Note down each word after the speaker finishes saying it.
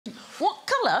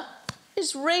colour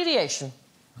is radiation.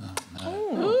 Oh,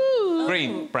 no. Ooh.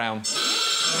 Green, brown.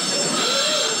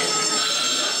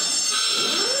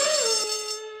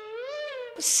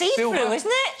 See-through,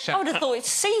 isn't it? I would have thought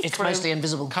it's see-through. It's mostly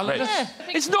invisible. Colourless. Yeah.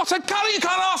 It's not a colour. You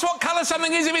can't ask what colour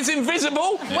something is if it's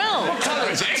invisible. Well... What colour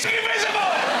is it? It's invisible!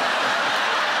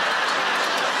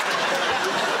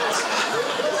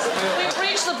 We've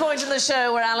reached the point in the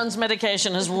show where Alan's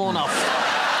medication has worn off.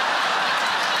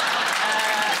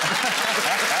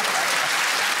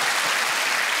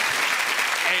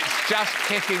 It's just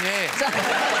kicking in.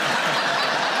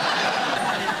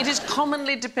 It is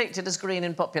commonly depicted as green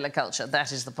in popular culture.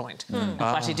 That is the point.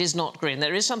 But it is not green.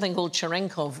 There is something called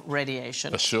Cherenkov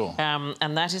radiation. For sure.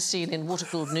 And that is seen in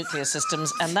water-cooled nuclear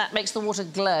systems, and that makes the water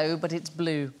glow, but it's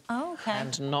blue. Oh, OK.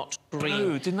 And not green.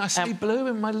 Blue. Didn't I say blue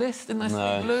in my list? Didn't I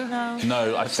say blue? No.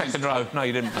 No, I Second row. No,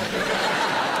 you didn't.